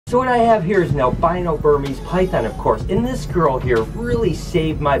So what I have here is an albino Burmese python, of course, and this girl here really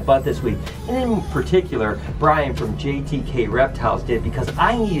saved my butt this week. And in particular, Brian from JTK Reptiles did, because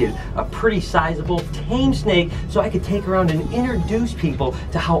I needed a pretty sizable tame snake so I could take around and introduce people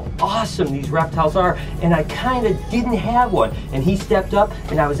to how awesome these reptiles are. And I kind of didn't have one, and he stepped up,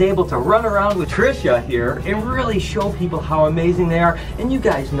 and I was able to run around with Trisha here and really show people how amazing they are. And you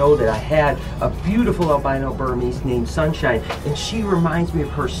guys know that I had a beautiful albino Burmese named Sunshine, and she reminds me of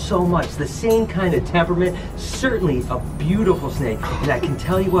her so much. The same kind of temperament, certainly a beautiful snake. And I can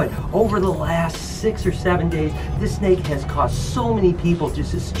tell you what, over the last 6 or 7 days, this snake has caused so many people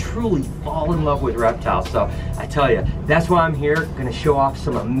just truly fall in love with reptiles. So I tell you, that's why I'm here, going to show off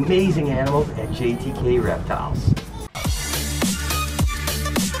some amazing animals at JTK Reptiles.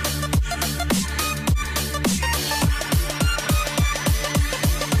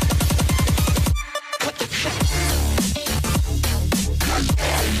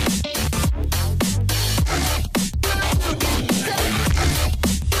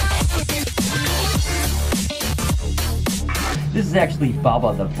 This is actually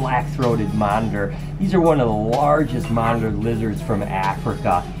Bubba, the black-throated monitor. These are one of the largest monitor lizards from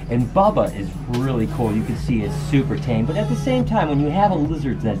Africa. And Bubba is really cool. You can see it's super tame. But at the same time, when you have a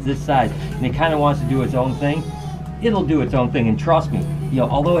lizard that's this size and it kind of wants to do its own thing, it'll do its own thing. And trust me, you know,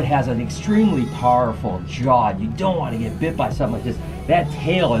 although it has an extremely powerful jaw, you don't want to get bit by something like this. That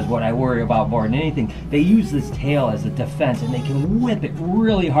tail is what I worry about more than anything. They use this tail as a defense, and they can whip it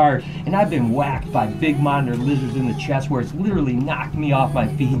really hard. And I've been whacked by big monitor lizards in the chest where it's literally knocked me off my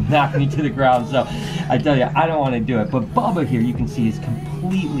feet and knocked me to the ground. So I tell you, I don't want to do it. But Bubba here, you can see, is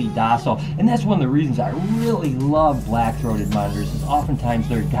completely docile. And that's one of the reasons I really love black-throated monitors, is oftentimes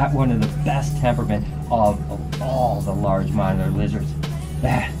they've got one of the best temperament of all the large monitor lizards.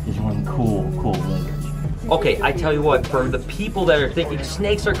 That is one cool lizard. Okay, I tell you what, for the people that are thinking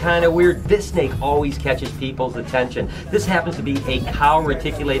snakes are kind of weird, this snake always catches people's attention. This happens to be a cow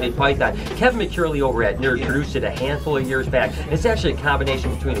reticulated python. Kevin McCurley over at Nerd produced it a handful of years back. It's actually a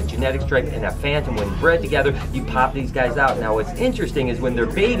combination between a genetic stripe and a phantom. When bred together, you pop these guys out. Now what's interesting is when they're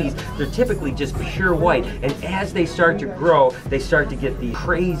babies, they're typically just pure white. And as they start to grow, they start to get the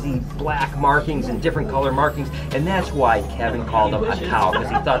crazy black markings and different color markings. And that's why Kevin called them a cow, because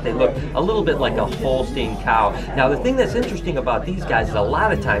he thought they looked a little bit like a Holstein cow. Now the thing that's interesting about these guys is a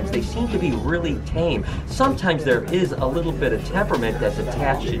lot of times they seem to be really tame. Sometimes there is a little bit of temperament that's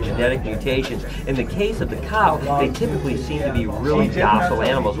attached to genetic mutations. In the case of the cow, they typically seem to be really docile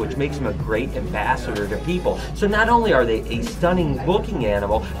animals, which makes them a great ambassador to people. So not only are they a stunning looking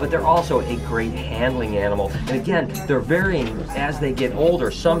animal, but they're also a great handling animal. And again, they're varying as they get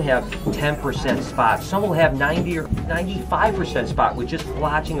older. Some have 10% spot, some will have 90 or 95% spot with just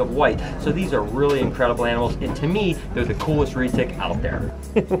blotching of white. So these are really incredible animals, and to me, they're the coolest retic out there.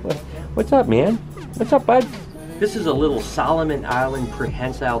 What's up, man? What's up, bud? This is a little Solomon Island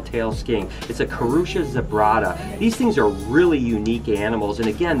prehensile tail skink. It's a Carusha zebrata. These things are really unique animals, and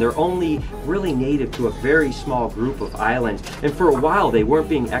again, they're only really native to a very small group of islands. And for a while, they weren't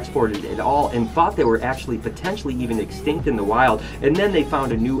being exported at all, and thought they were actually potentially even extinct in the wild. And then they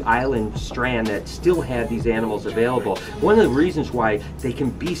found a new island strand that still had these animals available. One of the reasons why they can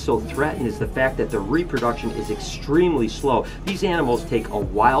be so threatened is the fact that their reproduction is extremely slow. These animals take a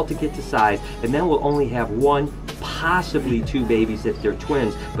while to get to size, and then will only have one, possibly two babies if they're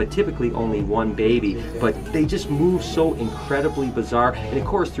twins, but typically only one baby. But they just move so incredibly bizarre, and of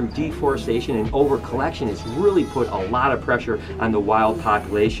course through deforestation and over collection, it's really put a lot of pressure on the wild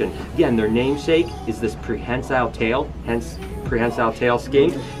population. Again, their namesake is this prehensile tail, hence prehensile tail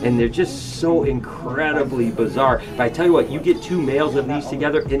skink, and they're just so incredibly bizarre. But I tell you what, you get two males of these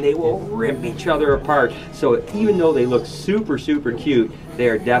together and they will rip each other apart. So even though they look super cute, they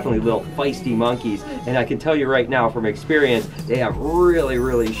are definitely little feisty monkeys. And I can tell you right now from experience, they have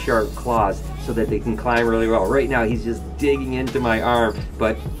really sharp claws so that they can climb really well. Right now he's just digging into my arm,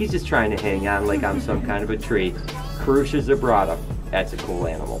 but he's just trying to hang on like I'm some kind of a tree. Carusha zebrata. That's a cool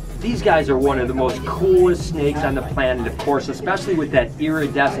animal. These guys are one of the most coolest snakes on the planet, of course, especially with that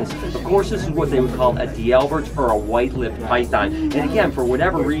iridescence. Of course, this is what they would call a D'Albert's or a white-lipped python. And again, for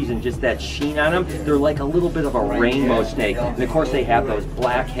whatever reason, just that sheen on them, they're like a little bit of a rainbow snake. And of course, they have those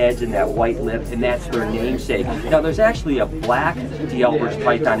black heads and that white lip, and that's their namesake. Now, there's actually a black D'Albert's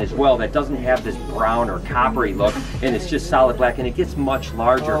python as well that doesn't have this brown or coppery look. and it's just solid black, and it gets much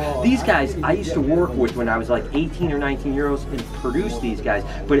larger. These guys I used to work with when I was like 18 or 19 years old and produce these guys,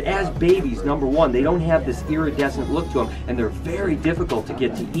 but as babies, number one, they don't have this iridescent look to them, and they're very difficult to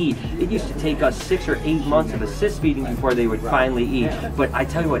get to eat. It used to take us 6 or 8 months of assist feeding before they would finally eat. But I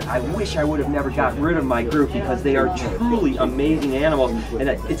tell you what, I wish I would have never got rid of my group, because they are truly amazing animals, and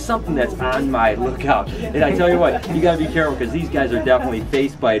it's something that's on my lookout. And I tell you what, you gotta be careful, because these guys are definitely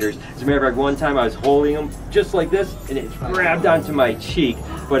face biters. As a matter of fact, one time I was holding them just like this, and it grabbed onto my cheek.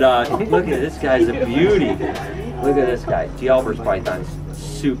 But look at this guy's a beauty. Look at this guy, D'Albert's pythons,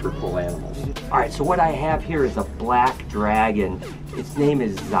 super cool animals. All right, so what I have here is a black dragon. Its name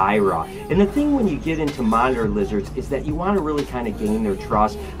is Zyra. And the thing when you get into monitor lizards is that you want to really kind of gain their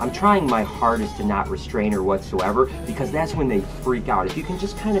trust. I'm trying my hardest to not restrain her whatsoever, because that's when they freak out. If you can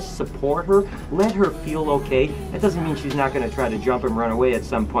just kind of support her, let her feel okay. That doesn't mean she's not going to try to jump and run away at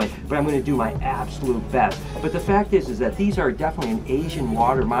some point, but I'm going to do my absolute best. But the fact is that these are definitely an Asian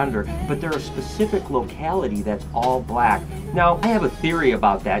water monitor, but they're a specific locality that's all black. Now, I have a theory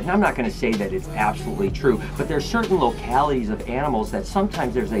about that, and I'm not going to say that it's absolutely true, but there's certain localities of animals that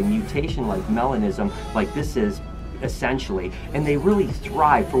sometimes there's a mutation like melanism, like this is essentially, and they really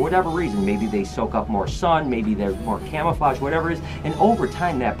thrive for whatever reason. Maybe they soak up more sun, maybe they're more camouflage, whatever it is, and over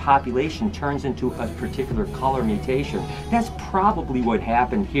time that population turns into a particular color mutation. That's probably what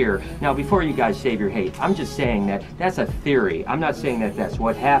happened here. Now, before you guys save your hate, I'm just saying that that's a theory. I'm not saying that that's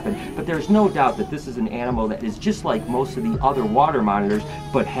what happened, but there's no doubt that this is an animal that is just like most of the other water monitors,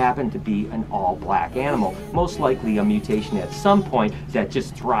 but happened to be an all black animal. Most likely a mutation at some point that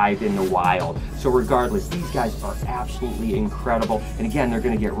just thrived in the wild. So regardless, these guys are absolutely incredible, and again, they're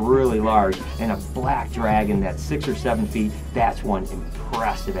going to get really large, and a black dragon that's 6 or 7 feet, that's one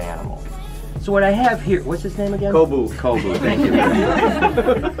impressive animal. So what I have here, what's his name again? Kobu. Kobu, thank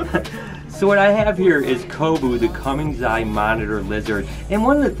you. So what I have here is Kobu, the Cummings Eye monitor lizard. And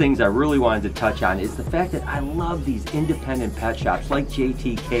one of the things I really wanted to touch on is the fact that I love these independent pet shops like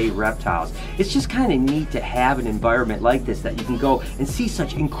JTK Reptiles. It's just kind of neat to have an environment like this that you can go and see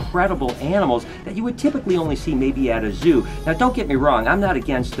such incredible animals that you would typically only see maybe at a zoo. Now, don't get me wrong, I'm not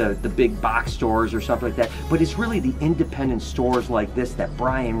against the big box stores or something like that, but it's really the independent stores like this that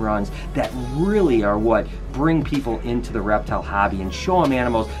Brian runs that really are what bring people into the reptile hobby and show them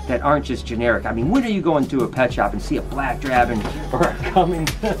animals that aren't just generic. I mean, when are you going to a pet shop and see a black dragon or a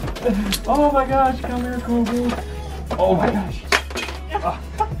Cummings? Oh my gosh, come here, Kobu. Oh my gosh. Oh.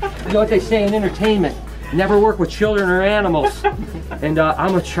 You know what they say in entertainment? Never work with children or animals. And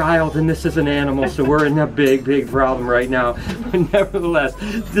I'm a child and this is an animal, so we're in a big, big problem right now. But nevertheless,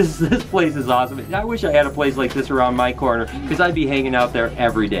 this place is awesome. I wish I had a place like this around my corner, because I'd be hanging out there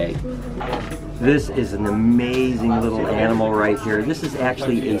every day. This is an amazing little animal right here. This is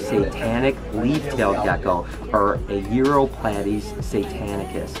actually a satanic leaf-tailed gecko, or a Uroplates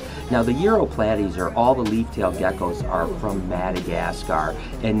satanicus. Now, the Uroplates, or all the leaf-tailed geckos, are from Madagascar,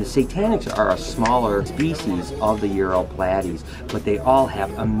 and the satanics are a smaller species of the Uroplates, but they all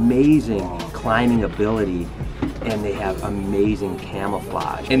have amazing climbing ability, and they have amazing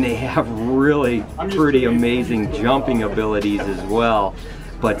camouflage, and they have really pretty amazing jumping abilities as well.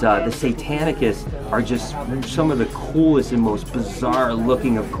 But the Satanicus are just some of the coolest and most bizarre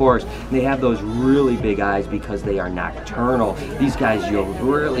looking, of course. They have those really big eyes because they are nocturnal. These guys you'll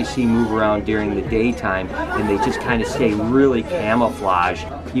rarely see move around during the daytime, and they just kind of stay really camouflaged.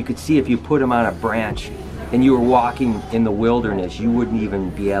 You could see if you put them on a branch and you were walking in the wilderness, you wouldn't even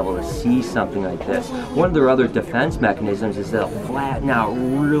be able to see something like this. One of their other defense mechanisms is they'll flatten out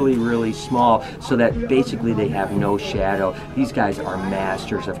really, really small so that basically they have no shadow. These guys are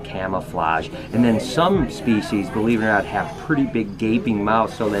masters of camouflage. And then some species, believe it or not, have pretty big gaping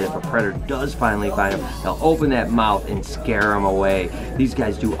mouths so that if a predator does finally find them, they'll open that mouth and scare them away. These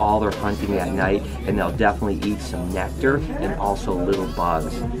guys do all their hunting at night, and they'll definitely eat some nectar and also little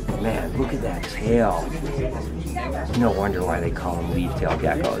bugs. Man, look at that tail. No wonder why they call them leaf-tailed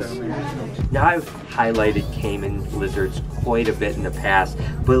geckos. Now, I've highlighted caiman lizards quite a bit in the past,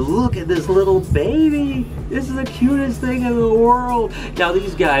 but look at this little baby. This is the cutest thing in the world. Now,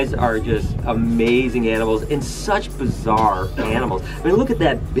 these guys are just amazing animals and such bizarre animals. I mean, look at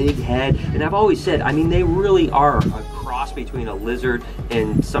that big head, and I've always said, I mean, they really are a cross cross between a lizard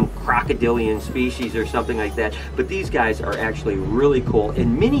and some crocodilian species or something like that. But these guys are actually really cool,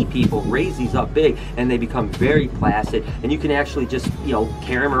 and many people raise these up big and they become very placid, and you can actually just, you know,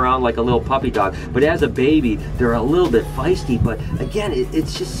 carry them around like a little puppy dog. But as a baby, they're a little bit feisty, but again,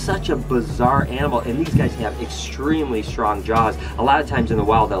 it's just such a bizarre animal, and these guys have extremely strong jaws. A lot of times in the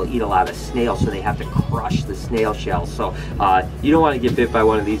wild, they'll eat a lot of snails, so they have to crush the snail shell. So you don't want to get bit by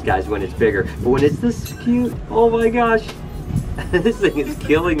one of these guys when it's bigger. But when it's this cute, oh my gosh, this thing is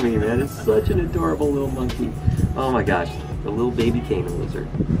killing me, man. It's such an adorable little monkey. Oh my gosh, the little baby caiman lizard.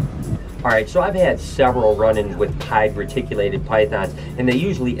 All right, so I've had several run-ins with pied reticulated pythons, and they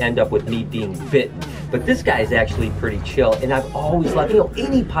usually end up with me being bitten. But this guy's actually pretty chill, and I've always loved, you know,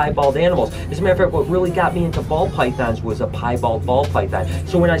 any piebald animals. As a matter of fact, what really got me into ball pythons was a piebald ball python.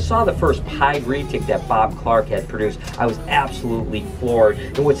 So when I saw the first pied retic that Bob Clark had produced, I was absolutely floored.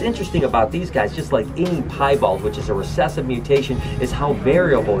 And what's interesting about these guys, just like any piebald, which is a recessive mutation, is how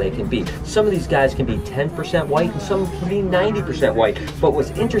variable they can be. Some of these guys can be 10% white, and some can be 90% white. But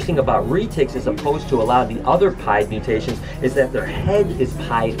what's interesting about retics, as opposed to a lot of the other pied mutations, is that their head is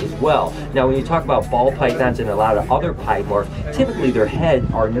pied as well. Now, when you talk about ball pythons and a lot of other pied morphs, typically their head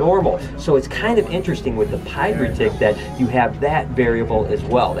are normal. So it's kind of interesting with the pied retic that you have that variable as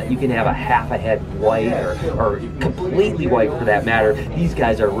well, that you can have a half a head white or completely white for that matter. These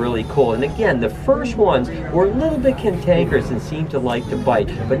guys are really cool. And again, the first ones were a little bit cantankerous and seemed to like to bite.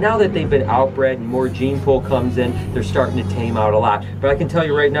 But now that they've been outbred and more gene pool comes in, they're starting to tame out a lot. But I can tell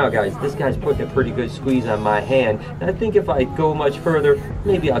you right now, guys, this guy's putting a pretty good squeeze on my hand. And I think if I go much further,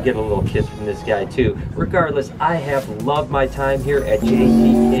 maybe I'll get a little kiss from this guy too. Regardless, I have loved my time here at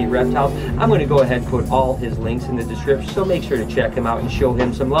JTK Reptiles. I'm going to go ahead and put all his links in the description, so make sure to check him out and show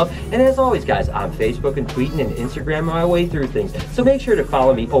him some love. And as always, guys, I'm Facebook and tweeting and Instagram my way through things. So make sure to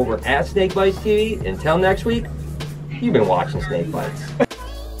follow me over at SnakeBytesTV. Until next week, you've been watching Snake Bites.